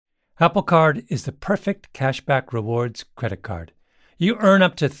Apple Card is the perfect cashback rewards credit card. You earn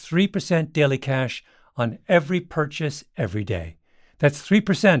up to 3% daily cash on every purchase every day. That's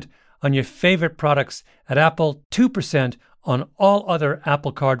 3% on your favorite products at Apple, 2% on all other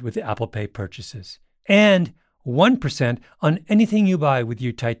Apple Card with Apple Pay purchases, and 1% on anything you buy with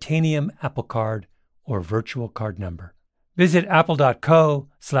your titanium Apple Card or virtual card number. Visit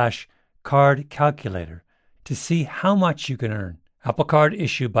apple.co/card calculator to see how much you can earn. Apple Card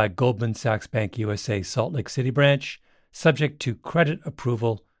issued by Goldman Sachs Bank USA Salt Lake City branch, subject to credit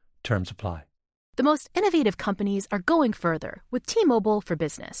approval. Terms apply. The most innovative companies are going further with T-Mobile for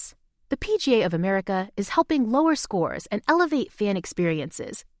Business. The PGA of America is helping lower scores and elevate fan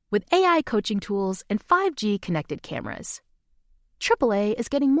experiences with AI coaching tools and 5G connected cameras. AAA is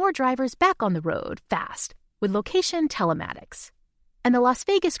getting more drivers back on the road fast with location telematics. And the Las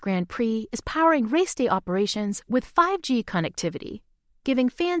Vegas Grand Prix is powering race day operations with 5G connectivity, giving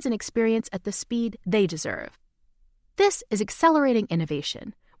fans an experience at the speed they deserve. This is accelerating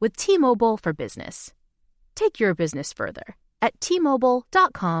innovation with T-Mobile for Business. Take your business further at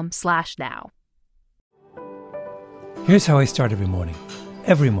T-Mobile.com/now. Here's how I start every morning.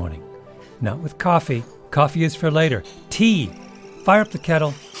 Every morning. Not with coffee. Coffee is for later. Tea. Fire up the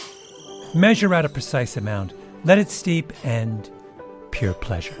kettle. Measure out a precise amount. Let it steep and pure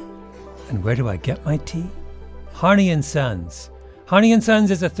pleasure. And where do I get my tea? Harney & Sons. Harney &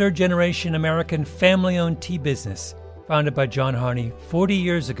 Sons is a third-generation American family-owned tea business founded by John Harney 40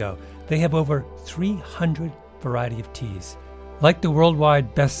 years ago. They have over 300 variety of teas. Like the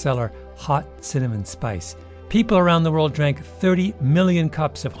worldwide bestseller Hot Cinnamon Spice, people around the world drank 30 million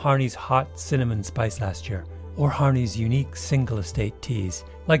cups of Harney's Hot Cinnamon Spice last year, or Harney's unique single-estate teas,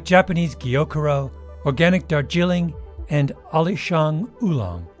 like Japanese Gyokuro, organic Darjeeling, and Alishan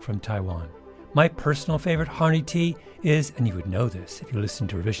Oolong from Taiwan. My personal favorite Harney tea is, and you would know this if you listen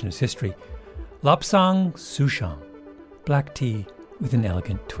to Revisionist History, Lapsang Souchong, black tea with an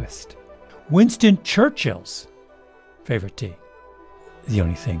elegant twist. Winston Churchill's favorite tea, the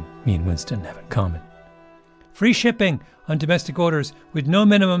only thing me and Winston have in common. Free shipping on domestic orders with no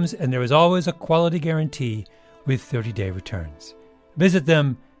minimums, and there is always a quality guarantee with 30-day returns. Visit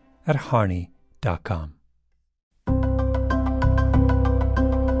them at harney.com.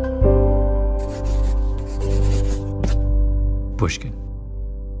 Pushkin.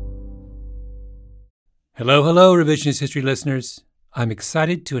 Hello, Revisionist History listeners. I'm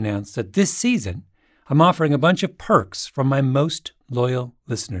excited to announce that this season, I'm offering a bunch of perks from my most loyal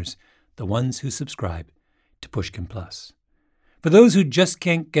listeners, the ones who subscribe to Pushkin Plus. For those who just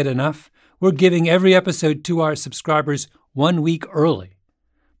can't get enough, we're giving every episode to our subscribers 1 week early.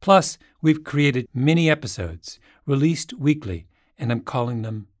 Plus, we've created mini episodes released weekly, and I'm calling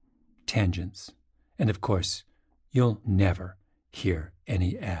them Tangents. And of course, you'll never hear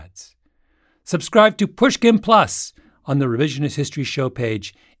any ads. Subscribe to Pushkin Plus on the Revisionist History show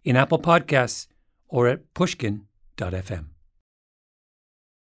page in Apple Podcasts or at pushkin.fm.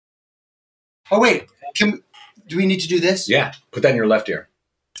 Oh, wait. Do we need to do this? Yeah. Put that in your left ear.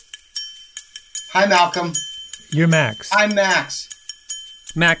 Hi, Malcolm. You're Max. I'm Max.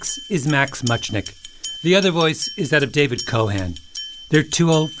 Max is Max Muchnick. The other voice is that of David Cohan. They're two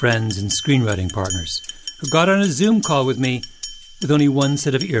old friends and screenwriting partners who got on a Zoom call with me with only one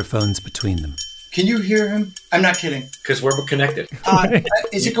set of earphones between them. Can you hear him? I'm not kidding. Because we're connected.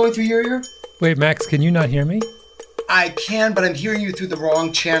 Is it going through your ear? Wait, Max, can you not hear me? I can, but I'm hearing you through the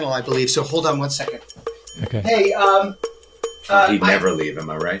wrong channel, I believe. So hold on 1 second. Okay. Hey, He'd never leave, am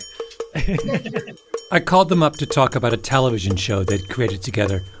I right? I called them up to talk about a television show they'd created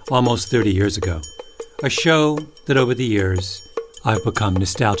together almost 30 years ago. A show that over the years I've become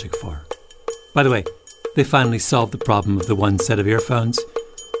nostalgic for. By the way, they finally solved the problem of the one set of earphones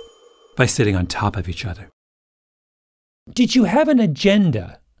by sitting on top of each other. Did you have an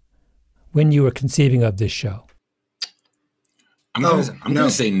agenda when you were conceiving of this show? I'm going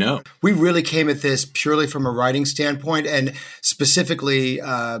to say no. We really came at this purely from a writing standpoint, and specifically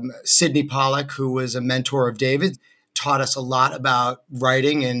Sidney Pollack, who was a mentor of David, taught us a lot about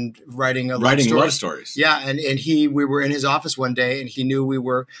writing and writing love stories. Yeah, and we were in his office one day, and he knew we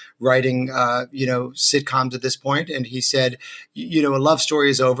were writing sitcoms at this point, and he said, a love story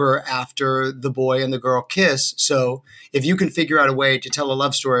is over after the boy and the girl kiss. So if you can figure out a way to tell a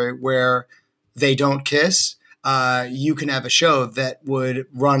love story where they don't kiss, you can have a show that would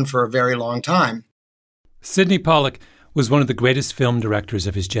run for a very long time. Sidney Pollack was one of the greatest film directors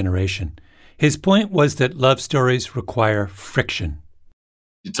of his generation. His point was that love stories require friction.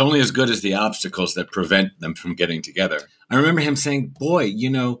 It's only as good as the obstacles that prevent them from getting together. I remember him saying, boy,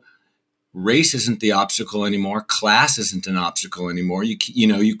 race isn't the obstacle anymore. Class isn't an obstacle anymore. You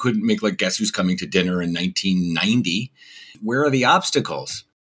couldn't make like Guess Who's Coming to Dinner in 1990. Where are the obstacles?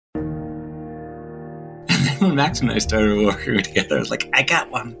 And then when Max and I started working together, I was like, I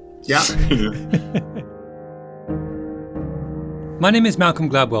got one. Yeah. My name is Malcolm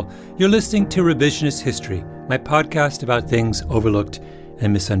Gladwell. You're listening to Revisionist History, my podcast about things overlooked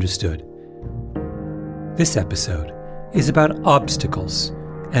and misunderstood. This episode is about obstacles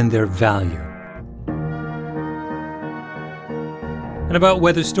and their value. And about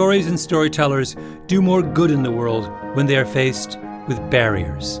whether stories and storytellers do more good in the world when they are faced with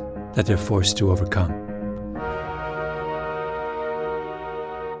barriers that they're forced to overcome.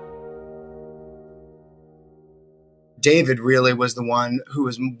 David really was the one who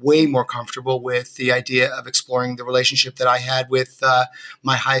was way more comfortable with the idea of exploring the relationship that I had with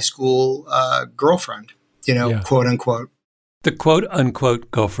my high school girlfriend, quote unquote. The quote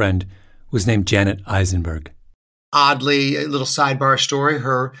unquote girlfriend was named Janet Eisenberg. Oddly, a little sidebar story.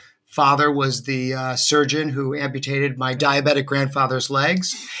 Her father was the surgeon who amputated my diabetic grandfather's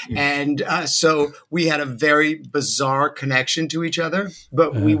legs. And so we had a very bizarre connection to each other,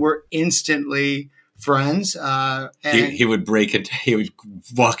 but we were instantly friends. He would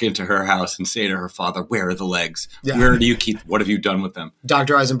walk into her house and say to her father, "Where are the legs? Yeah. Where do you what have you done with them?"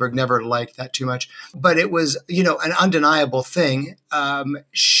 Dr. Eisenberg never liked that too much, but it was, an undeniable thing.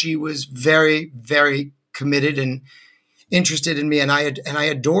 She was very, very committed and interested in me, and I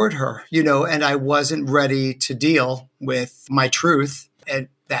adored her, and I wasn't ready to deal with my truth at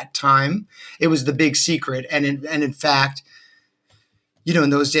that time. It was the big secret. And in fact, in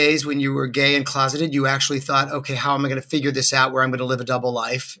those days when you were gay and closeted, you actually thought, okay, how am I going to figure this out where I'm going to live a double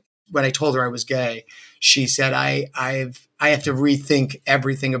life? When I told her I was gay, she said, I have to rethink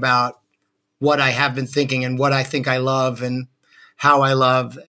everything about what I have been thinking and what I think I love and how I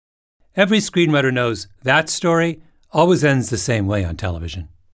love. Every screenwriter knows that story always ends the same way on television.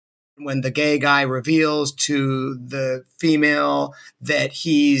 When the gay guy reveals to the female that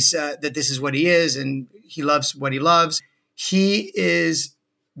that this is what he is and he loves what he loves, he is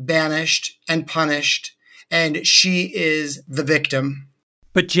banished and punished, and she is the victim.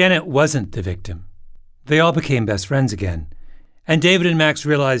 But Janet wasn't the victim. They all became best friends again. And David and Max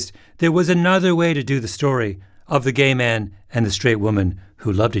realized there was another way to do the story of the gay man and the straight woman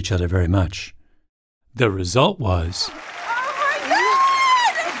who loved each other very much. The result was... Oh my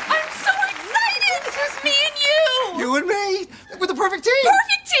God! I'm so excited! It's just me and you! You and me! We're the perfect team!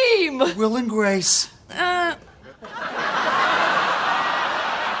 Perfect team! Will and Grace.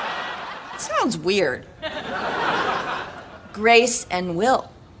 Sounds weird. Grace and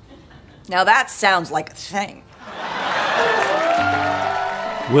Will. Now that sounds like a thing.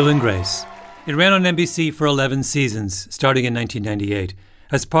 Will and Grace. It ran on NBC for 11 seasons, starting in 1998,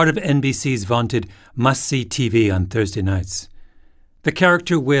 as part of NBC's vaunted must-see TV on Thursday nights. The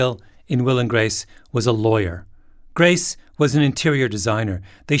character Will in Will and Grace was a lawyer. Grace was an interior designer.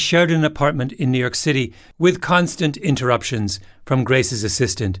 They shared an apartment in New York City with constant interruptions from Grace's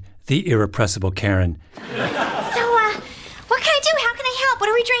assistant, the irrepressible Karen. So, what can I do? How can I help? What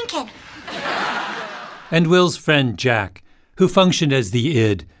are we drinking? And Will's friend Jack, who functioned as the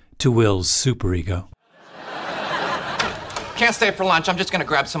id to Will's superego. Can't stay for lunch. I'm just going to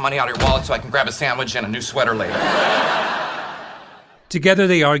grab some money out of your wallet so I can grab a sandwich and a new sweater later. Together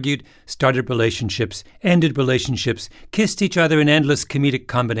they argued, started relationships, ended relationships, kissed each other in endless comedic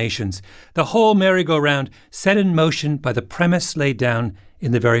combinations. The whole merry-go-round set in motion by the premise laid down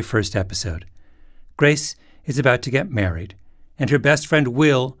in the very first episode. Grace is about to get married, and her best friend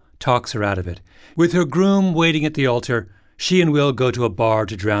Will talks her out of it. With her groom waiting at the altar, she and Will go to a bar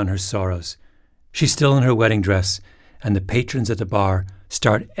to drown her sorrows. She's still in her wedding dress, and the patrons at the bar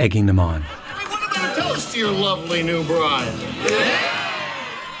start egging them on. Hey, what about a toast to your lovely new bride?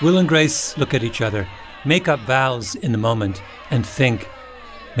 Will and Grace look at each other, make up vows in the moment, and think,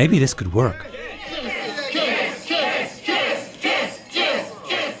 maybe this could work.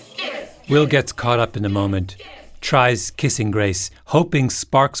 Will gets caught up in the moment, tries kissing Grace, hoping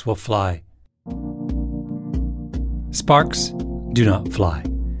sparks will fly. Sparks do not fly.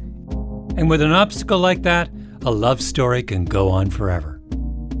 And with an obstacle like that, a love story can go on forever.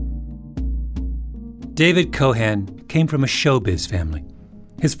 David Cohan came from a showbiz family.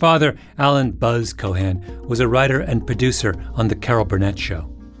 His father, Alan Buzz Cohan, was a writer and producer on The Carol Burnett Show.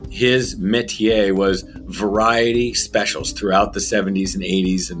 His métier was variety specials throughout the 70s and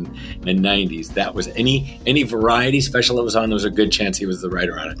 80s and 90s. That was any variety special that was on, there was a good chance he was the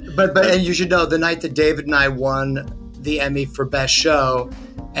writer on it. But and you should know, the night that David and I won the Emmy for Best Show,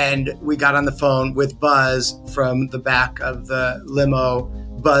 and we got on the phone with Buzz from the back of the limo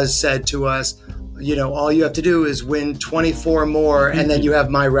Buzz said to us, all you have to do is win 24 more and then you have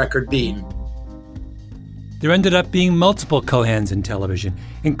my record beat. There ended up being multiple Cohans in television,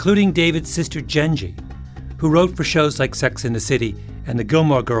 including David's sister Genji, who wrote for shows like Sex and the City and The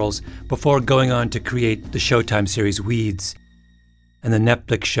Gilmore Girls before going on to create the Showtime series Weeds and the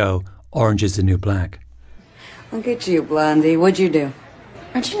Netflix show Orange is the New Black. Look at you, Blondie. What'd you do?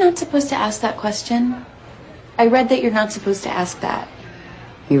 Aren't you not supposed to ask that question? I read that you're not supposed to ask that.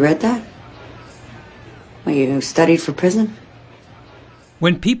 You read that? Well, you studied for prison?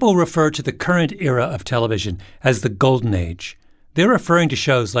 When people refer to the current era of television as the Golden Age, they're referring to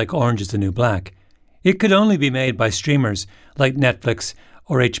shows like Orange is the New Black. It could only be made by streamers like Netflix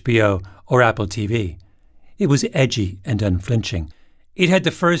or HBO or Apple TV. It was edgy and unflinching. It had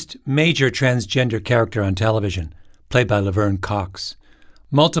the first major transgender character on television, played by Laverne Cox.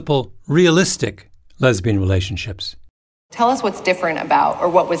 Multiple realistic lesbian relationships. Tell us what's different about, or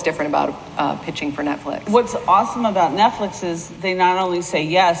what was different about pitching for Netflix. What's awesome about Netflix is they not only say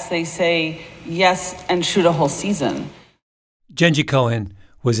yes, they say yes and shoot a whole season. Genji Cohen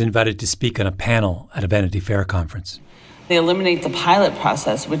was invited to speak on a panel at a Vanity Fair conference. They eliminate the pilot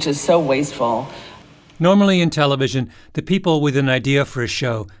process, which is so wasteful. Normally in television, the people with an idea for a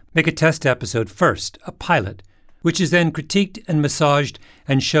show make a test episode first, a pilot, which is then critiqued and massaged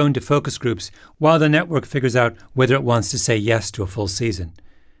and shown to focus groups while the network figures out whether it wants to say yes to a full season.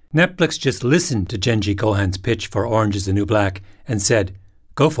 Netflix just listened to Genji Cohen's pitch for Orange is the New Black and said,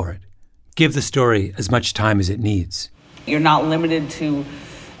 go for it. Give the story as much time as it needs. You're not limited to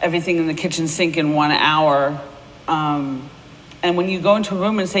everything in the kitchen sink in 1 hour. And when you go into a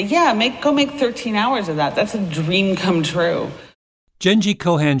room and say, go make 13 hours of that, that's a dream come true. Genji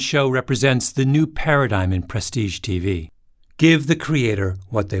Cohen's show represents the new paradigm in prestige TV. Give the creator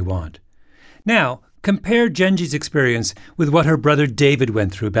what they want. Now, compare Genji's experience with what her brother David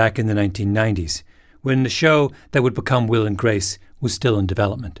went through back in the 1990s, when the show that would become Will and Grace was still in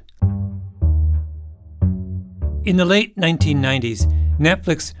development. In the late 1990s,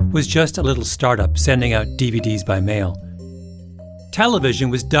 Netflix was just a little startup sending out DVDs by mail.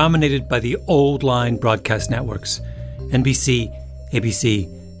 Television was dominated by the old line broadcast networks, NBC, ABC,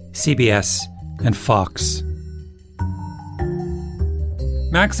 CBS, and Fox.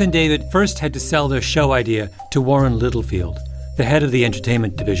 Max and David first had to sell their show idea to Warren Littlefield, the head of the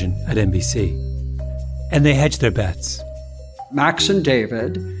entertainment division at NBC. And they hedged their bets. Max and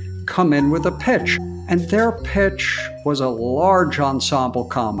David come in with a pitch, and their pitch was a large ensemble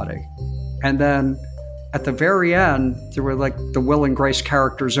comedy. And then at the very end, there were like the Will and Grace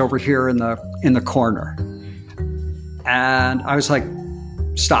characters over here in the corner. And I was like,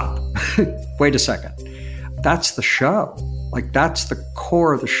 stop. Wait a second. That's the show. Like, that's the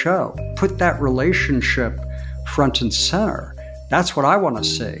core of the show. Put that relationship front and center. That's what I want to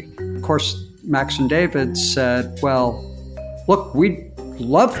see. Of course, Max and David said, well, look, we'd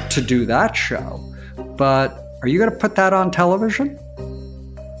love to do that show, but are you going to put that on television?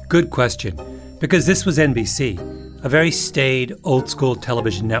 Good question, because this was NBC, a very staid, old-school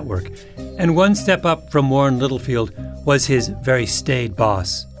television network, and one step up from Warren Littlefield was his very staid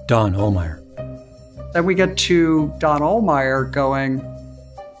boss, Don Ohlmeyer. Then we get to Don Ohlmeyer going,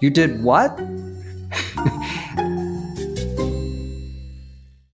 you did what?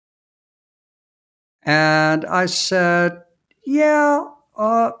 And I said,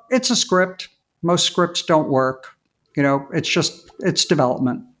 it's a script. Most scripts don't work. It's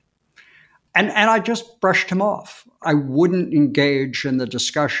development. And I just brushed him off. I wouldn't engage in the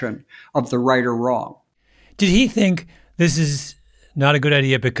discussion of the right or wrong. Did he think this is not a good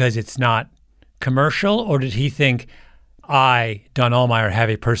idea because it's not commercial, or did he think Don Ohlmeyer,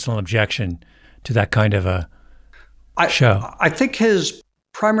 have a personal objection to that kind of a show? I think his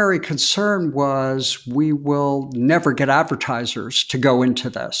primary concern was we will never get advertisers to go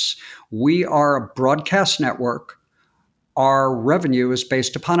into this. We are a broadcast network. Our revenue is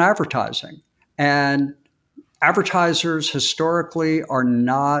based upon advertising. And advertisers historically are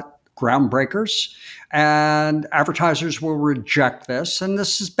not groundbreakers. And advertisers will reject this. And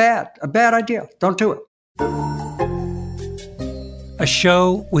this is a bad idea. Don't do it. A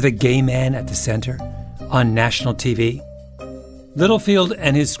show with a gay man at the center on national TV? Littlefield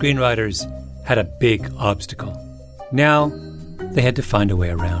and his screenwriters had a big obstacle. Now they had to find a way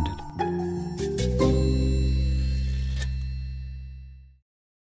around it.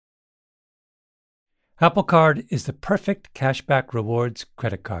 Apple Card is the perfect cashback rewards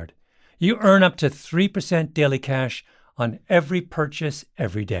credit card. You earn up to 3% daily cash on every purchase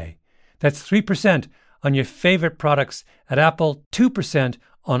every day. That's 3% on your favorite products at Apple, 2%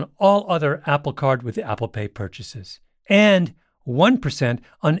 on all other Apple Card with Apple Pay purchases. And 1%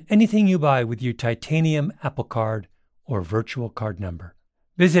 on anything you buy with your titanium Apple Card or virtual card number.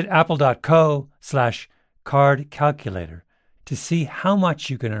 Visit apple.co/card calculator to see how much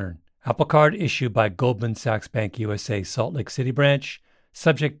you can earn. Apple Card issued by Goldman Sachs Bank USA Salt Lake City branch,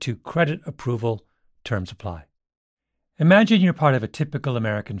 subject to credit approval. Terms apply. Imagine you're part of a typical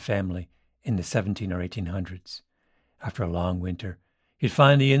American family in the 17 or 1800s. After a long winter, you'd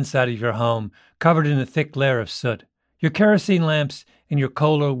find the inside of your home covered in a thick layer of soot. Your kerosene lamps and your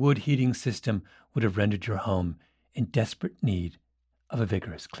coal or wood heating system would have rendered your home in desperate need of a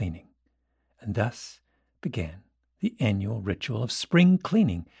vigorous cleaning. And thus began the annual ritual of spring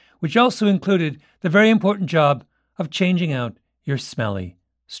cleaning, which also included the very important job of changing out your smelly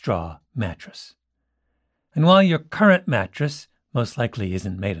straw mattress. And while your current mattress most likely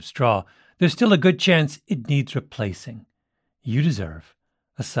isn't made of straw, there's still a good chance it needs replacing. You deserve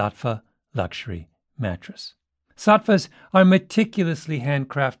a Saatva luxury mattress. Saatvas are meticulously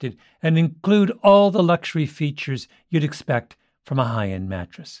handcrafted and include all the luxury features you'd expect from a high-end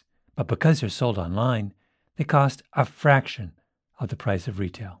mattress. But because they're sold online, they cost a fraction of the price of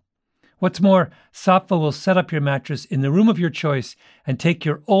retail. What's more, Saatva will set up your mattress in the room of your choice and take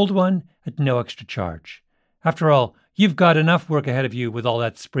your old one at no extra charge. After all, you've got enough work ahead of you with all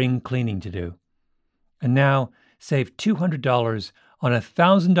that spring cleaning to do. And now, save $200 on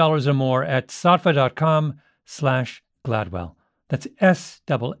 $1,000 or more at saatva.com/Gladwell. That's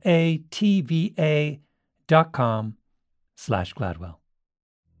SAATVA.com/Gladwell.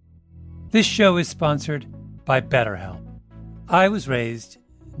 This show is sponsored by BetterHelp. I was raised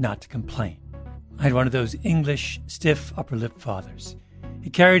not to complain. I had one of those English, stiff upper lip fathers.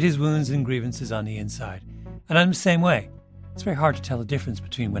 He carried his wounds and grievances on the inside, and I'm the same way. It's very hard to tell the difference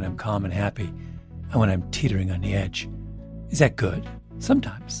between when I'm calm and happy and when I'm teetering on the edge. Is that good?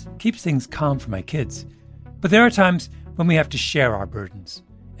 Sometimes. Keeps things calm for my kids. But there are times when we have to share our burdens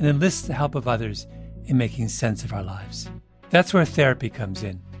and enlist the help of others in making sense of our lives. That's where therapy comes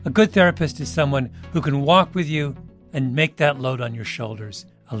in. A good therapist is someone who can walk with you and make that load on your shoulders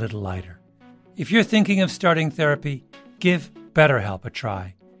a little lighter. If you're thinking of starting therapy, give BetterHelp a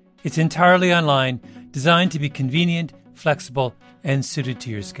try. It's entirely online, designed to be convenient, flexible, and suited to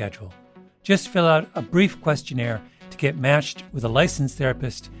your schedule. Just fill out a brief questionnaire to get matched with a licensed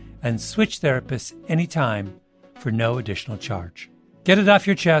therapist and switch therapists anytime for no additional charge. Get it off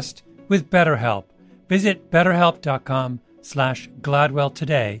your chest with BetterHelp. Visit BetterHelp.com/Gladwell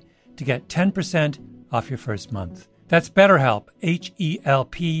today to get 10% off your first month. That's BetterHelp,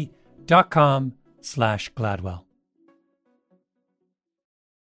 HELP.com/Gladwell.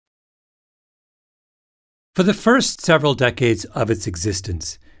 For the first several decades of its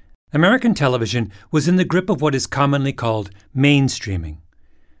existence, American television was in the grip of what is commonly called mainstreaming.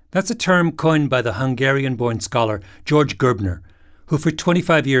 That's a term coined by the Hungarian-born scholar George Gerbner, who for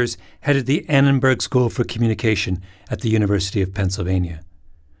 25 years headed the Annenberg School for Communication at the University of Pennsylvania.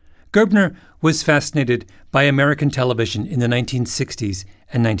 Gerbner was fascinated by American television in the 1960s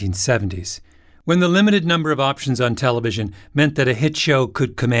and 1970s, when the limited number of options on television meant that a hit show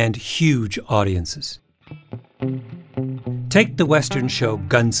could command huge audiences. Take the Western show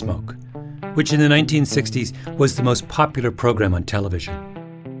Gunsmoke, which in the 1960s was the most popular program on television.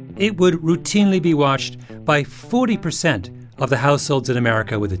 It would routinely be watched by 40% of the households in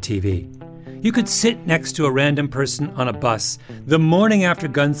America with a TV. You could sit next to a random person on a bus the morning after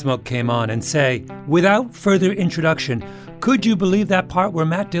Gunsmoke came on and say, without further introduction, "Could you believe that part where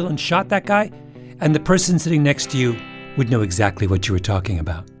Matt Dillon shot that guy?" And the person sitting next to you would know exactly what you were talking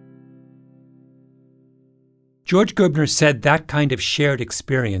about. George Gerbner said that kind of shared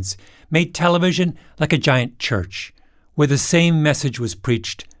experience made television like a giant church, where the same message was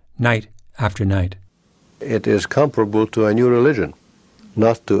preached night after night. It is comparable to a new religion,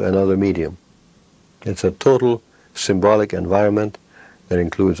 not to another medium. It's a total symbolic environment that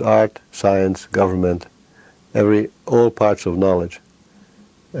includes art, science, government, all parts of knowledge.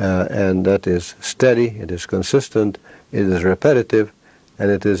 And that is steady, it is consistent, it is repetitive,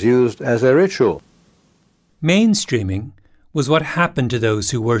 and it is used as a ritual. Mainstreaming was what happened to those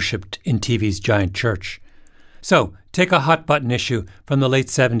who worshipped in TV's giant church. So, take a hot-button issue from the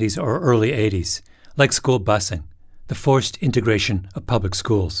late 70s or early 80s, like school busing, the forced integration of public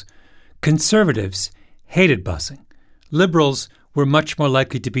schools. Conservatives hated busing. Liberals were much more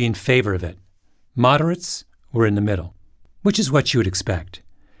likely to be in favor of it. Moderates were in the middle, which is what you would expect.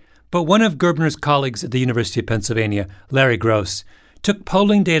 But one of Gerbner's colleagues at the University of Pennsylvania, Larry Gross, took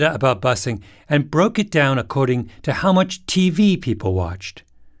polling data about busing and broke it down according to how much TV people watched.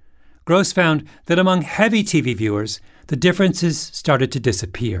 Gross found that among heavy TV viewers, the differences started to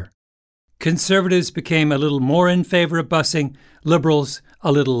disappear. Conservatives became a little more in favor of busing, liberals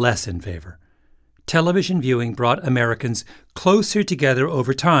a little less in favor. Television viewing brought Americans closer together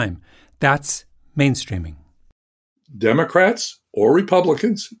over time. That's mainstreaming. Democrats or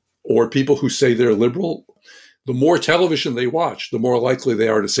Republicans or people who say they're liberal, the more television they watch, the more likely they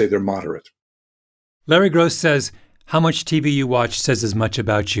are to say they're moderate. Larry Gross says how much TV you watch says as much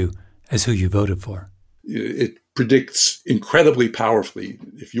about you as who you voted for. It predicts incredibly powerfully.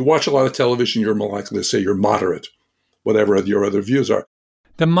 If you watch a lot of television, you're more likely to say you're moderate, whatever your other views are.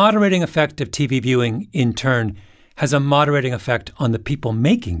 The moderating effect of TV viewing, in turn, has a moderating effect on the people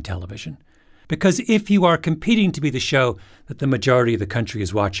making television. Because if you are competing to be the show that the majority of the country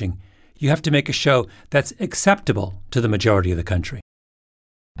is watching, you have to make a show that's acceptable to the majority of the country.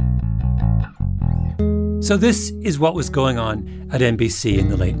 So this is what was going on at NBC in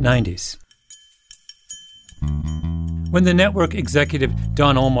the late 90s. When the network executive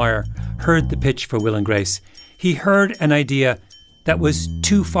Don Ohlmeyer heard the pitch for Will and Grace, he heard an idea that was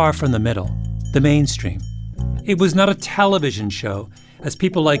too far from the middle, the mainstream. It was not a television show, as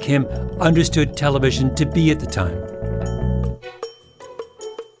people like him understood television to be at the time.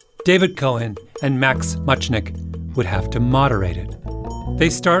 David Cohen and Max Muchnick would have to moderate it. They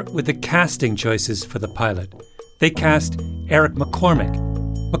start with the casting choices for the pilot. They cast Eric McCormick.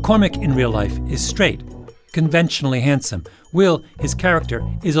 McCormick in real life is straight, conventionally handsome. Will, his character,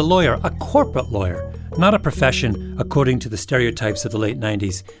 is a lawyer, a corporate lawyer, not a profession according to the stereotypes of the late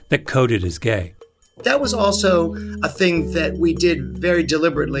 90s that coded as gay. That was also a thing that we did very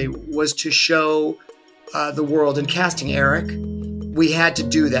deliberately, was to show the world. In casting Eric, we had to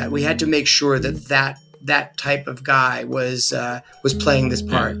do that. We had to make sure that type of guy was playing this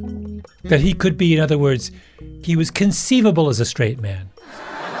part. That he could be, in other words, he was conceivable as a straight man.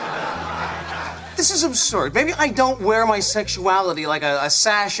 This is absurd. Maybe I don't wear my sexuality like a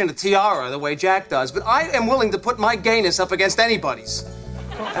sash and a tiara the way Jack does, but I am willing to put my gayness up against anybody's.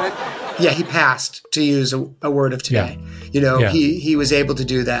 Yeah, he passed, to use a word of today. Yeah. He was able to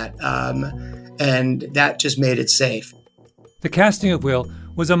do that, and that just made it safe. The casting of Will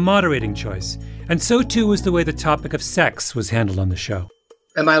was a moderating choice, and so too was the way the topic of sex was handled on the show.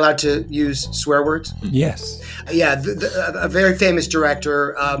 Am I allowed to use swear words? Yes. Yeah, a very famous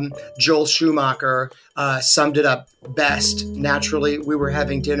director, Joel Schumacher, summed it up best. Naturally, we were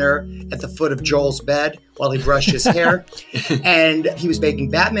having dinner at the foot of Joel's bed while he brushed his hair, and he was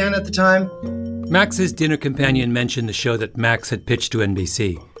making Batman at the time. Max's dinner companion mentioned the show that Max had pitched to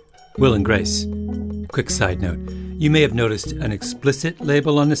NBC, Will and Grace. Quick side note, you may have noticed an explicit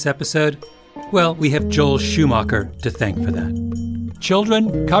label on this episode. Well, we have Joel Schumacher to thank for that.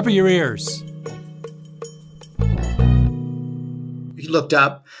 Children, cover your ears. He looked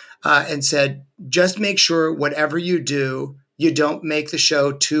up and said, just make sure whatever you do, you don't make the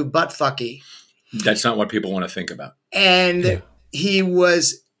show too butt-fucky. That's not what people want to think about. And he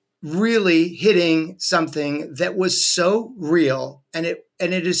was really hitting something that was so real, and it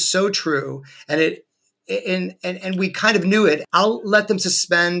is so true, and we kind of knew it. I'll let them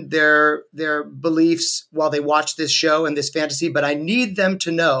suspend their beliefs while they watch this show and this fantasy, but I need them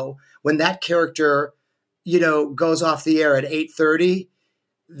to know when that character, goes off the air at 8:30,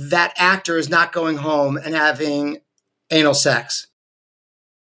 that actor is not going home and having anal sex.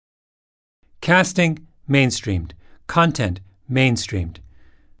 Casting, mainstreamed. Content, mainstreamed.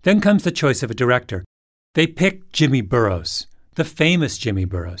 Then comes the choice of a director. They picked Jimmy Burrows, the famous Jimmy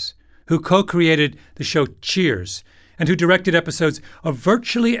Burrows, who co-created the show Cheers, and who directed episodes of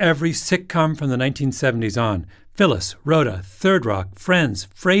virtually every sitcom from the 1970s on. Phyllis, Rhoda, Third Rock, Friends,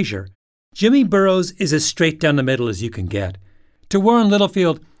 Frasier. Jimmy Burrows is as straight down the middle as you can get. To Warren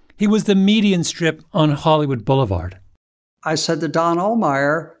Littlefield, he was the median strip on Hollywood Boulevard. I said to Don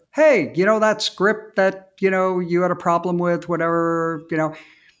Ohlmeyer, hey, that script that, you had a problem with, whatever,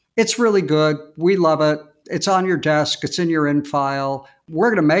 it's really good. We love it. It's on your desk. It's in your in file. We're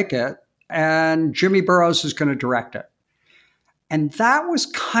going to make it, and Jimmy Burrows is going to direct it. And that was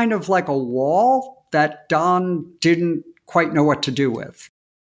kind of like a wall that Don didn't quite know what to do with.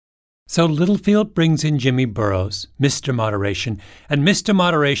 So Littlefield brings in Jimmy Burrows, Mr. Moderation, and Mr.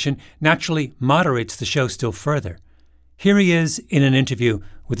 Moderation naturally moderates the show still further. Here he is in an interview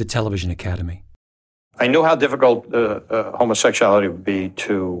with the Television Academy. I knew how difficult homosexuality would be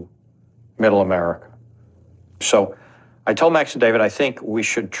to Middle America. So I told Max and David, I think we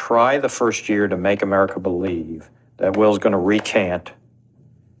should try the first year to make America believe that Will's going to recant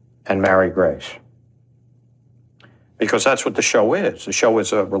and marry Grace. Because that's what the show is. The show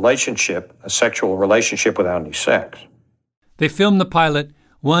is a relationship, a sexual relationship without any sex. They filmed the pilot.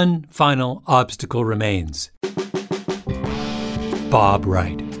 One final obstacle remains. Bob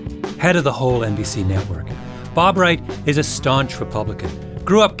Wright. head of the whole NBC network. Bob Wright is a staunch Republican,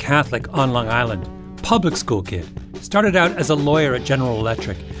 grew up Catholic on Long Island, public school kid, started out as a lawyer at General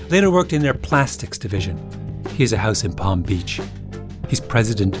Electric, later worked in their plastics division. He has a house in Palm Beach. He's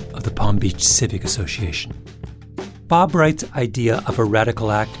president of the Palm Beach Civic Association. Bob Wright's idea of a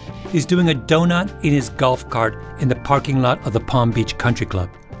radical act is doing a donut in his golf cart in the parking lot of the Palm Beach Country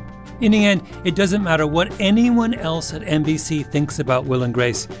Club. In the end, it doesn't matter what anyone else at NBC thinks about Will and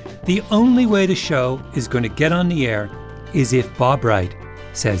Grace. The only way the show is going to get on the air is if Bob Wright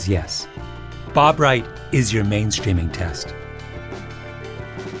says yes. Bob Wright is your mainstreaming test.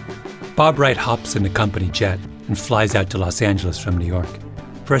 Bob Wright hops in the company jet and flies out to Los Angeles from New York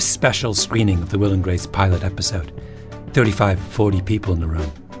for a special screening of the Will and Grace pilot episode. 40 people in the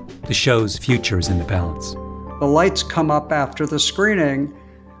room. The show's future is in the balance. The lights come up after the screening.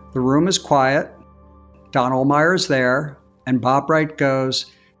 The room is quiet. Don Ohlmeyer's there, and Bob Wright goes,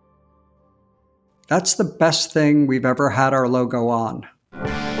 "That's the best thing we've ever had our logo on."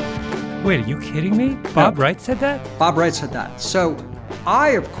 Wait, are you kidding me? Bob Wright said that? Bob Wright said that. So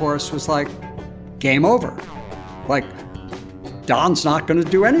I, of course, was like, game over. Like, Don's not going to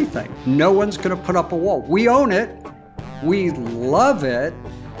do anything. No one's going to put up a wall. We own it. We love it.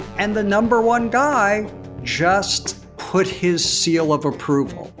 And the number one guy just put his seal of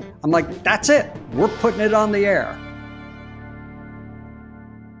approval. I'm like, that's it. We're putting it on the air.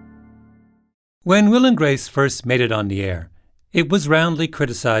 When Will and Grace first made it on the air, it was roundly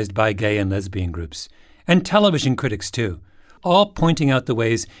criticized by gay and lesbian groups, and television critics too, all pointing out the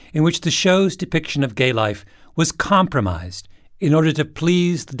ways in which the show's depiction of gay life was compromised in order to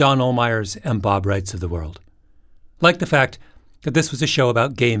please the Don Ohlmeyers and Bob Wrights of the world. Like the fact that this was a show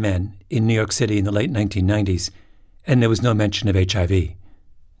about gay men in New York City in the late 1990s, and there was no mention of HIV.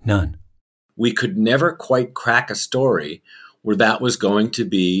 None. We could never quite crack a story where that was going to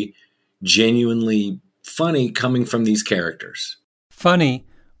be genuinely funny coming from these characters. Funny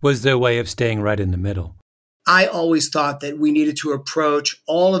was their way of staying right in the middle. I always thought that we needed to approach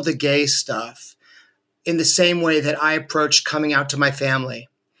all of the gay stuff in the same way that I approached coming out to my family,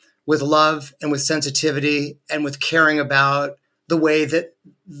 with love and with sensitivity and with caring about the way that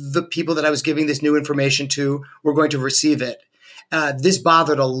the people that I was giving this new information to were going to receive it. This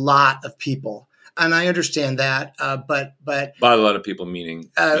bothered a lot of people. And I understand that, but by a lot of people, meaning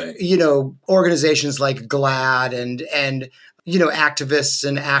organizations like GLAAD and activists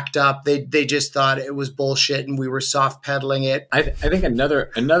and ACT UP, they just thought it was bullshit and we were soft pedaling it. I think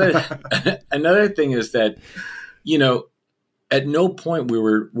another another thing is that at no point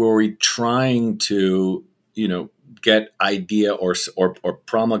were we trying to get idea or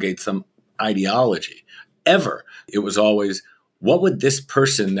promulgate some ideology ever. It was always, what would this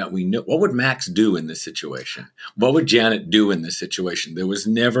person that we knew, what would Max do in this situation? What would Janet do in this situation?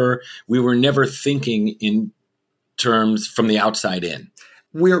 We were never thinking in terms from the outside in.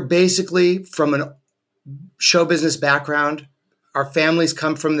 We're basically from a show business background. Our families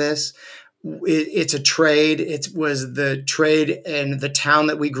come from this. It's a trade. It was the trade in the town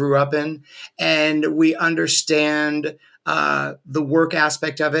that we grew up in. And we understand the work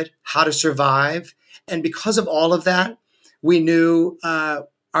aspect of it, how to survive. And because of all of that, we knew our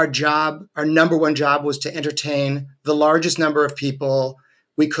number one job was to entertain the largest number of people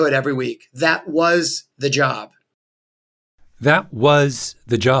we could every week. That was the job. That was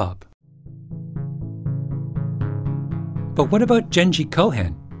the job. But what about Jenji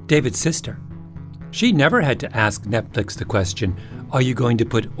Kohan, David's sister? She never had to ask Netflix the question, are you going to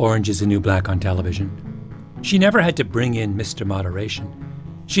put Orange is the New Black on television? She never had to bring in Mr. Moderation.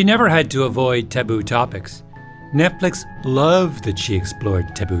 She never had to avoid taboo topics. Netflix loved that she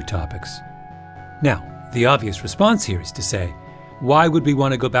explored taboo topics. Now, the obvious response here is to say, why would we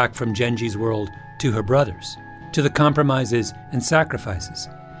want to go back from Jenji's world to her brother's, to the compromises and sacrifices?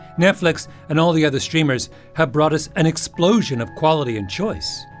 Netflix and all the other streamers have brought us an explosion of quality and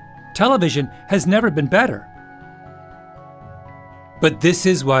choice. Television has never been better. But this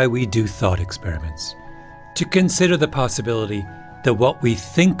is why we do thought experiments, to consider the possibility that what we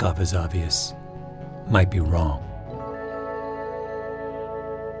think of as obvious might be wrong.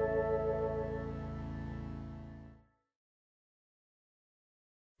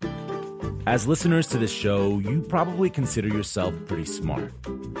 As listeners to this show, you probably consider yourself pretty smart.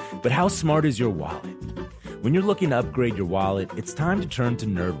 But how smart is your wallet? When you're looking to upgrade your wallet, it's time to turn to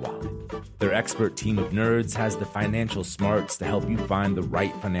NerdWallet. Their expert team of nerds has the financial smarts to help you find the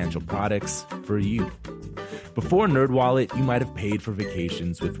right financial products for you. Before NerdWallet, you might have paid for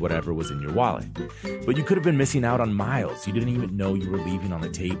vacations with whatever was in your wallet. But you could have been missing out on miles you didn't even know you were leaving on the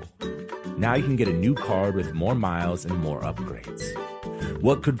table. Now you can get a new card with more miles and more upgrades.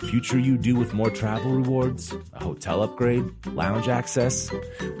 What could future you do with more travel rewards? A hotel upgrade? Lounge access?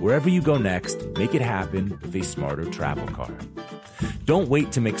 Wherever you go next, make it happen with a smarter travel card. Don't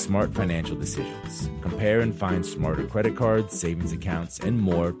wait to make smart financial decisions. Compare and find smarter credit cards, savings accounts, and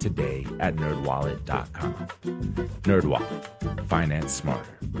more today at NerdWallet.com. NerdWallet. Finance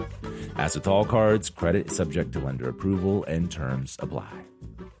smarter. As with all cards, credit is subject to lender approval and terms apply.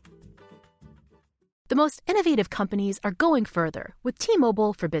 The most innovative companies are going further with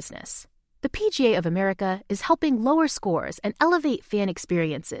T-Mobile for Business. The PGA of America is helping lower scores and elevate fan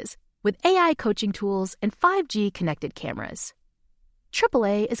experiences with AI coaching tools and 5G connected cameras.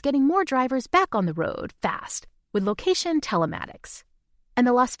 AAA is getting more drivers back on the road fast with location telematics. And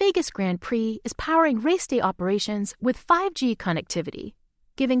the Las Vegas Grand Prix is powering race day operations with 5G connectivity,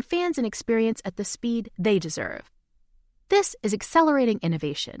 giving fans an experience at the speed they deserve. This is accelerating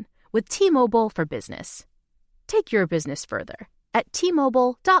innovation with T-Mobile for Business. Take your business further at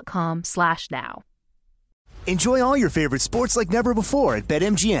T-Mobile.com/now. Enjoy all your favorite sports like never before at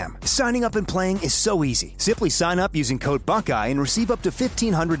BetMGM. Signing up and playing is so easy. Simply sign up using code Buckeye and receive up to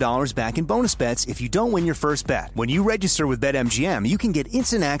 $1,500 back in bonus bets if you don't win your first bet. When you register with BetMGM, you can get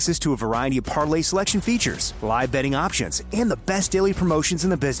instant access to a variety of parlay selection features, live betting options, and the best daily promotions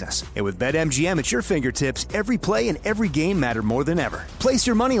in the business. And with BetMGM at your fingertips, every play and every game matter more than ever. Place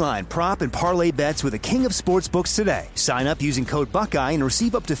your moneyline, prop, and parlay bets with the king of sportsbooks today. Sign up using code Buckeye and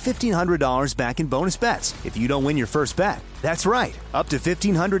receive up to $1,500 back in bonus bets if you don't win your first bet. That's right, up to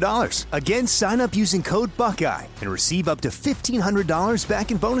 $1,500. Again, sign up using code Buckeye and receive up to $1,500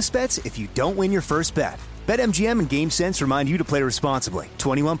 back in bonus bets if you don't win your first bet. BetMGM and GameSense remind you to play responsibly.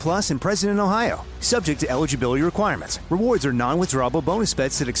 21 plus and present in Ohio. Subject to eligibility requirements. Rewards are non-withdrawable bonus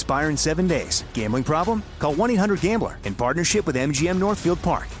bets that expire in 7 days. Gambling problem? Call 1-800-GAMBLER in partnership with MGM Northfield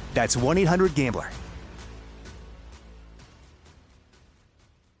Park. That's 1-800-GAMBLER.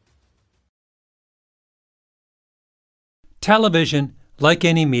 Television, like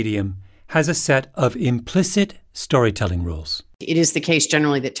any medium, has a set of implicit storytelling rules. It is the case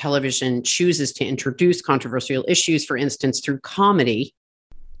generally that television chooses to introduce controversial issues, for instance, through comedy.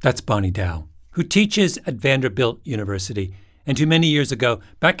 That's Bonnie Dow, who teaches at Vanderbilt University and who many years ago,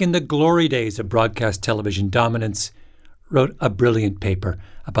 back in the glory days of broadcast television dominance, wrote a brilliant paper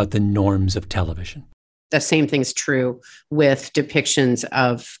about the norms of television. The same thing's true with depictions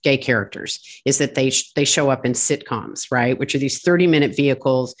of gay characters, is that they show up in sitcoms, right? Which are these 30-minute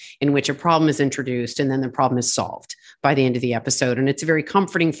vehicles in which a problem is introduced and then the problem is solved by the end of the episode. And it's a very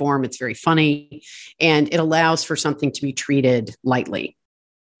comforting form. It's very funny. And it allows for something to be treated lightly.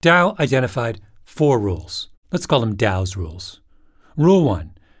 Dow identified 4 rules. Let's call them Dow's rules. Rule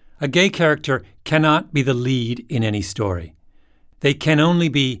 1, a gay character cannot be the lead in any story. They can only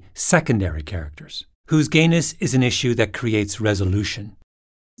be secondary characters, whose gayness is an issue that creates resolution.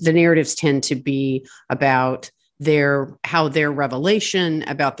 The narratives tend to be about how their revelation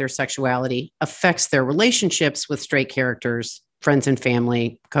about their sexuality affects their relationships with straight characters, friends and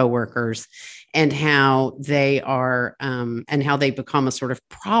family, coworkers, and how they are and how they become a sort of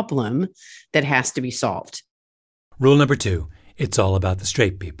problem that has to be solved. Rule number 2, it's all about the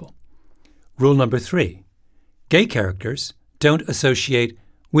straight people. Rule number 3, gay characters don't associate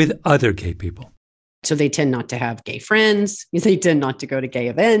with other gay people. So they tend not to have gay friends. They tend not to go to gay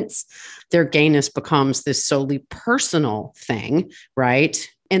events. Their gayness becomes this solely personal thing, right?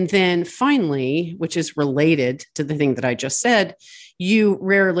 And then finally, which is related to the thing that I just said, you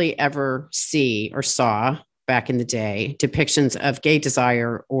rarely ever see or saw back in the day depictions of gay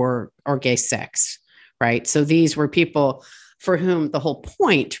desire or gay sex, right? So these were people for whom the whole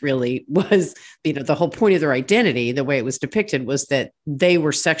point really was, the whole point of their identity, the way it was depicted, was that they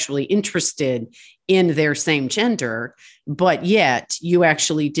were sexually interested in their same gender, but yet you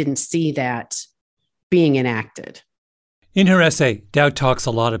actually didn't see that being enacted. In her essay, Dow talks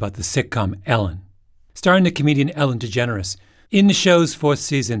a lot about the sitcom Ellen, starring the comedian Ellen DeGeneres. In the show's 4th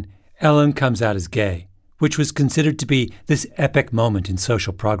season, Ellen comes out as gay, which was considered to be this epic moment in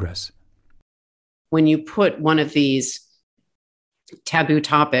social progress. When you put one of these taboo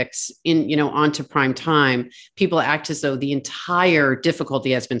topics onto prime time, people act as though the entire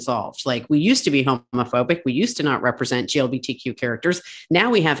difficulty has been solved. Like, we used to be homophobic. We used to not represent GLBTQ characters. Now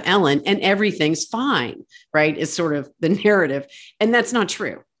we have Ellen and everything's fine, right? Is sort of the narrative. And that's not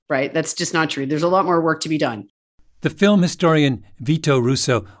true, right? That's just not true. There's a lot more work to be done. The film historian Vito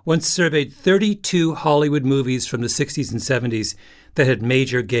Russo once surveyed 32 Hollywood movies from the 60s and 70s that had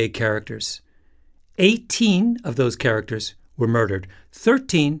major gay characters. 18 of those characters were murdered,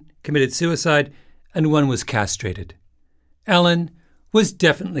 13 committed suicide, and 1 was castrated. Ellen was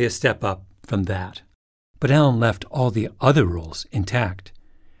definitely a step up from that. But Ellen left all the other rules intact.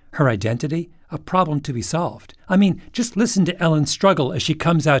 Her identity, a problem to be solved. I mean, just listen to Ellen struggle as she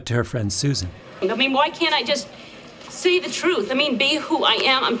comes out to her friend Susan. I mean, why can't I just say the truth? I mean, be who I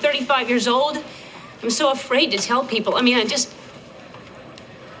am. I'm 35 years old. I'm so afraid to tell people. I mean,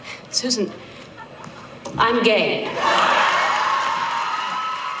 Susan, I'm gay.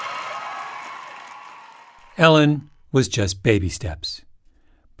 Ellen was just baby steps.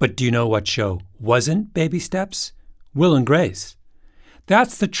 But do you know what show wasn't baby steps? Will and Grace.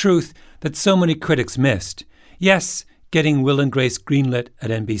 That's the truth that so many critics missed. Yes, getting Will and Grace greenlit at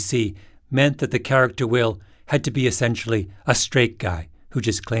NBC meant that the character Will had to be essentially a straight guy who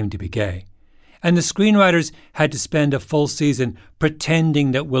just claimed to be gay. And the screenwriters had to spend a full season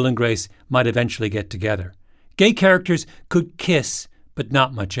pretending that Will and Grace might eventually get together. Gay characters could kiss, but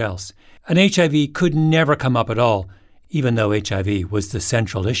not much else. And HIV could never come up at all, even though HIV was the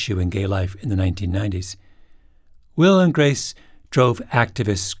central issue in gay life in the 1990s. Will and Grace drove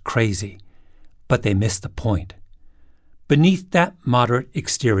activists crazy, but they missed the point. Beneath that moderate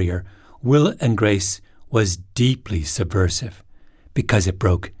exterior, Will and Grace was deeply subversive because it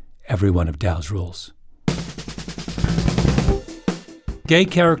broke every one of Dow's rules. Gay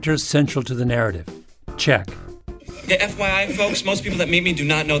characters central to the narrative. Check. Yeah, FYI, folks, most people that meet me do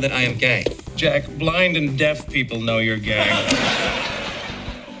not know that I am gay. Jack, blind and deaf people know you're gay.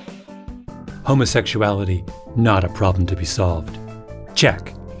 Homosexuality, not a problem to be solved.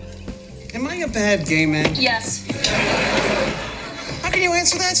 Check. Am I a bad gay man? Yes. How can you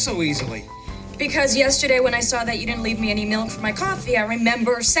answer that so easily? Because yesterday when I saw that you didn't leave me any milk for my coffee, I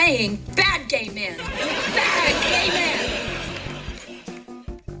remember saying, bad gay man. Bad gay man.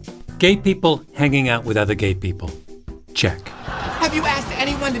 Gay people hanging out with other gay people. Check. Have you asked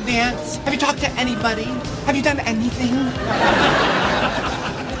anyone to dance? Have you talked to anybody? Have you done anything? I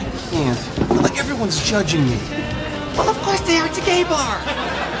can't. Like everyone's judging me. Well, of course they are. It's a gay bar.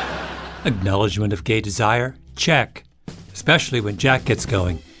 Acknowledgement of gay desire? Check. Especially when Jack gets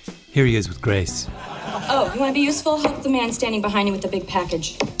going. Here he is with Grace. Oh, you want to be useful? Help the man standing behind you with the big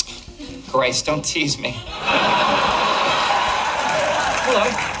package. Grace, don't tease me. Hello.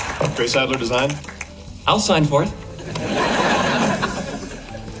 Grace Adler Design? I'll sign for it.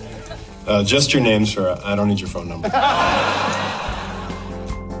 Just your name, sir. I don't need your phone number.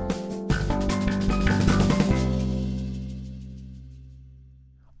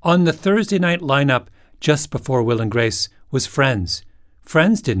 On the Thursday night lineup, just before Will and Grace, was Friends.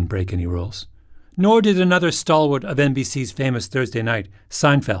 Friends didn't break any rules. Nor did another stalwart of NBC's famous Thursday night,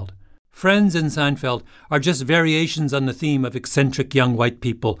 Seinfeld. Friends and Seinfeld are just variations on the theme of eccentric young white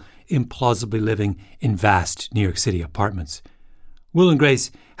people implausibly living in vast New York City apartments. Will and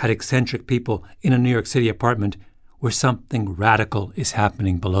Grace had eccentric people in a New York City apartment where something radical is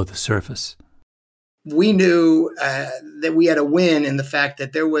happening below the surface. We knew that we had a win in the fact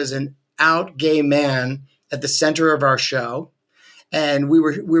that there was an out gay man at the center of our show. And we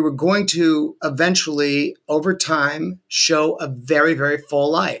were going to eventually, over time, show a very, very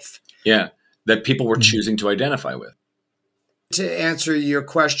full life. Yeah, that people were choosing to identify with. To answer your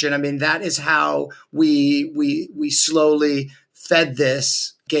question, I mean, that is how we slowly fed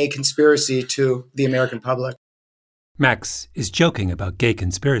this gay conspiracy to the American public. Max is joking about gay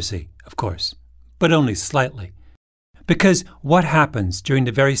conspiracy, of course, but only slightly. Because what happens during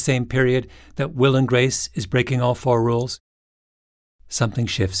the very same period that Will and Grace is breaking all four rules? Something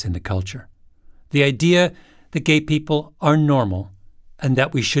shifts in the culture. The idea that gay people are normal and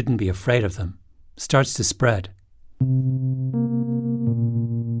that we shouldn't be afraid of them starts to spread.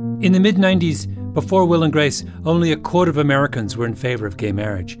 In the mid-90s, before Will and Grace, only a quarter of Americans were in favor of gay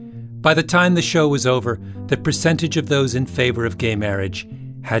marriage. By the time the show was over, the percentage of those in favor of gay marriage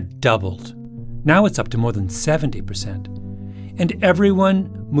had doubled. Now it's up to more than 70%. And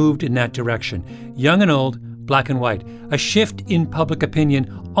everyone moved in that direction, young and old, black and white, a shift in public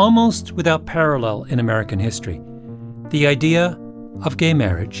opinion almost without parallel in American history. The idea of gay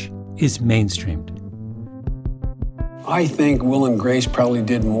marriage is mainstreamed. I think Will and Grace probably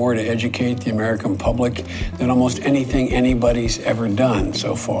did more to educate the American public than almost anything anybody's ever done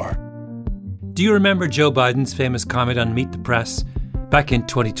so far. Do you remember Joe Biden's famous comment on Meet the Press back in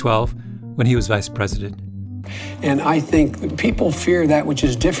 2012 when he was vice president? And I think people fear that which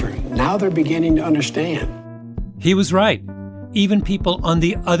is different. Now they're beginning to understand. He was right. Even people on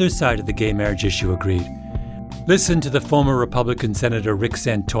the other side of the gay marriage issue agreed. Listen to the former Republican Senator Rick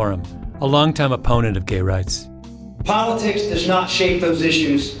Santorum, a longtime opponent of gay rights. Politics does not shape those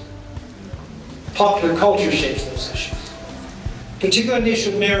issues. Popular culture shapes those issues. Particularly on the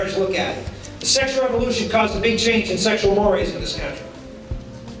issue of marriage, look at it. The sexual revolution caused a big change in sexual mores in this country.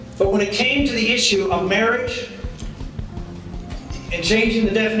 But when it came to the issue of marriage and changing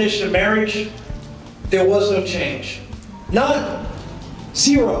the definition of marriage, there was no change. None.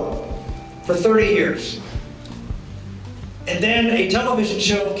 Zero. For 30 years. And then a television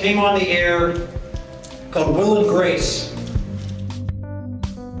show came on the air called Will and Grace.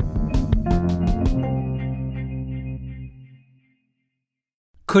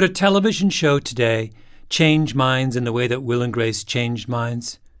 Could a television show today change minds in the way that Will and Grace changed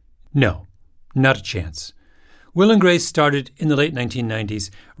minds? No, not a chance. Will and Grace started in the late 1990s,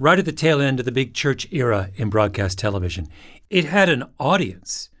 right at the tail end of the big church era in broadcast television. It had an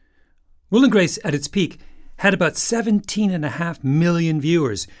audience. Will and Grace, at its peak, had about 17.5 million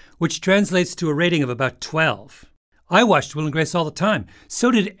viewers, which translates to a rating of about 12. I watched Will and Grace all the time. So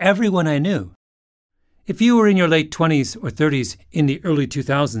did everyone I knew. If you were in your late 20s or 30s in the early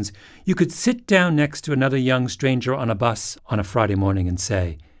 2000s, you could sit down next to another young stranger on a bus on a Friday morning and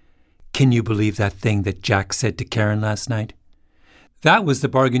say, "Can you believe that thing that Jack said to Karen last night?" That was the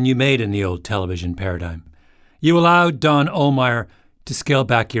bargain you made in the old television paradigm. You allowed Don Ohlmeyer to scale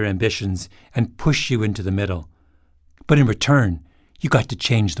back your ambitions and push you into the middle. But in return, you got to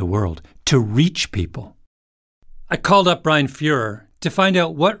change the world, to reach people. I called up Brian Fuhrer to find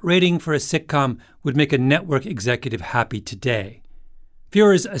out what rating for a sitcom would make a network executive happy today.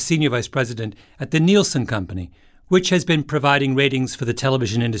 Fuhrer is a senior vice president at the Nielsen Company, which has been providing ratings for the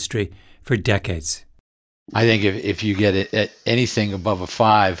television industry for decades. I think if you get it anything above a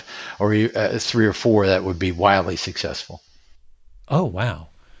 5 or a 3 or 4, that would be wildly successful. Oh, wow.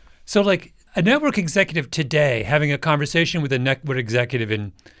 So like a network executive today having a conversation with a network executive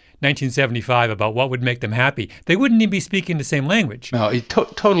in 1975 about what would make them happy, they wouldn't even be speaking the same language. No,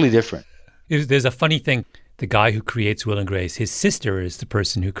 totally different. There's a funny thing. The guy who creates Will and Grace, his sister is the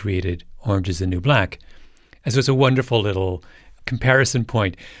person who created Orange is the New Black. And so it's a wonderful little comparison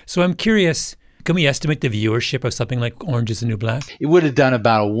point. So I'm curious, can we estimate the viewership of something like Orange is the New Black? It would have done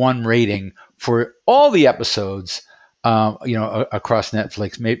about a 1 rating for all the episodes, across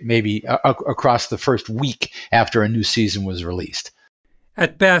Netflix, maybe across the first week after a new season was released.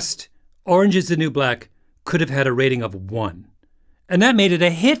 At best, Orange is the New Black could have had a rating of 1. And that made it a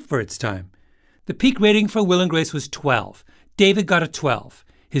hit for its time. The peak rating for Will and Grace was 12. David got a 12.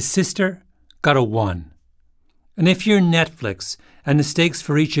 His sister got a 1. And if you're Netflix and the stakes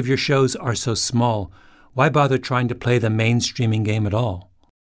for each of your shows are so small, why bother trying to play the mainstreaming game at all?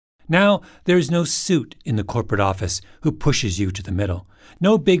 Now, there is no suit in the corporate office who pushes you to the middle.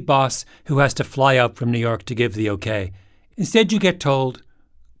 No big boss who has to fly out from New York to give the okay. Instead, you get told,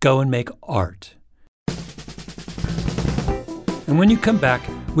 go and make art. And when you come back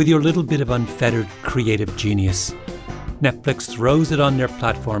with your little bit of unfettered creative genius, Netflix throws it on their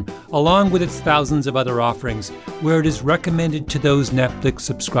platform, along with its thousands of other offerings, where it is recommended to those Netflix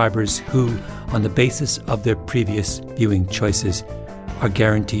subscribers who, on the basis of their previous viewing choices, are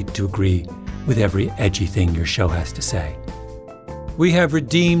guaranteed to agree with every edgy thing your show has to say. We have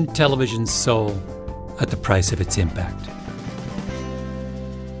redeemed television's soul at the price of its impact.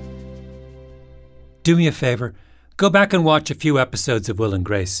 Do me a favor, go back and watch a few episodes of Will and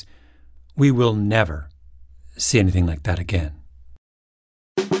Grace. We will never see anything like that again.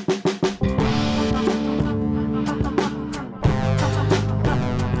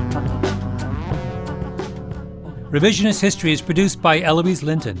 Revisionist History is produced by Eloise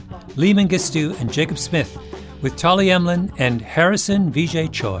Linton, Lee Mengistu, and Jacob Smith, with Tali Emlin and Harrison Vijay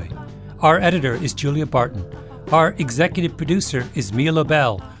Choi. Our editor is Julia Barton. Our executive producer is Mia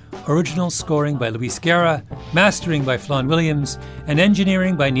Lobel. Original scoring by Luis Guerra, mastering by Flawn Williams, and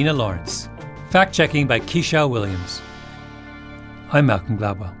engineering by Nina Lawrence. Fact-checking by Keisha Williams. I'm Malcolm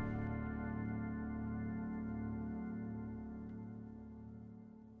Gladwell.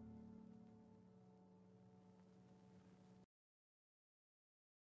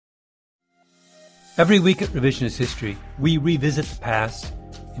 Every week at Revisionist History, we revisit the past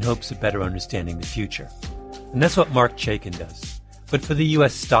in hopes of better understanding the future. And that's what Mark Chaikin does, but for the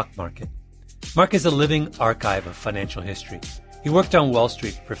U.S. stock market. Mark is a living archive of financial history. He worked on Wall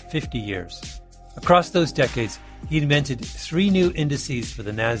Street for 50 years. Across those decades, he invented 3 new indices for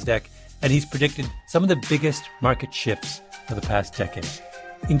the NASDAQ, and he's predicted some of the biggest market shifts of the past decade,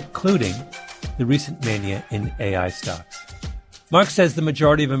 including the recent mania in AI stocks. Mark says the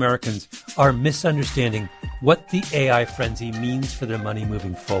majority of Americans are misunderstanding what the AI frenzy means for their money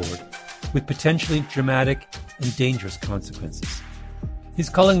moving forward, with potentially dramatic and dangerous consequences. He's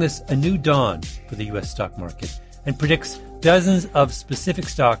calling this a new dawn for the U.S. stock market and predicts dozens of specific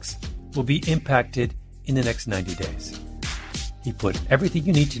stocks will be impacted in the next 90 days. He put everything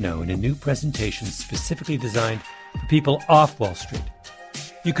you need to know in a new presentation specifically designed for people off Wall Street.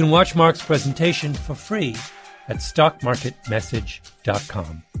 You can watch Mark's presentation for free at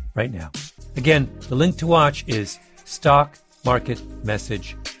stockmarketmessage.com right now. Again, the link to watch is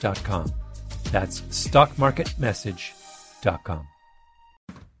stockmarketmessage.com. That's stockmarketmessage.com.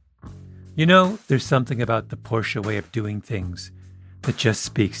 You know, there's something about the Porsche way of doing things that just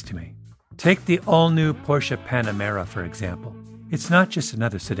speaks to me. Take the all-new Porsche Panamera, for example. It's not just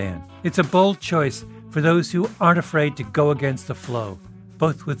another sedan. It's a bold choice for those who aren't afraid to go against the flow,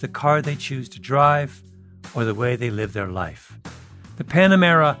 both with the car they choose to drive or the way they live their life. The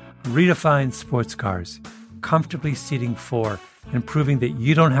Panamera redefines sports cars, comfortably seating four and proving that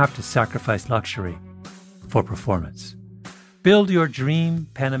you don't have to sacrifice luxury for performance. Build your dream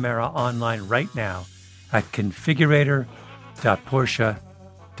Panamera online right now at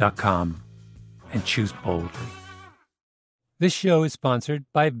configurator.porsche.com and choose boldly. This show is sponsored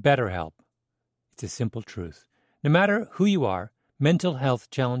by BetterHelp. It's a simple truth. No matter who you are, mental health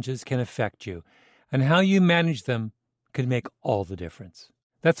challenges can affect you, and how you manage them can make all the difference.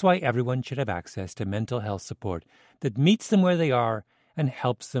 That's why everyone should have access to mental health support that meets them where they are and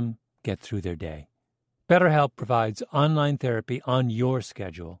helps them get through their day. BetterHelp provides online therapy on your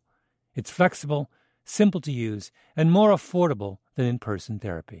schedule. It's flexible, simple to use, and more affordable than in-person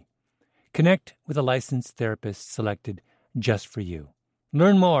therapy. Connect with a licensed therapist selected just for you.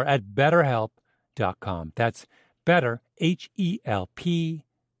 Learn more at BetterHelp.com. That's better, HELP.com.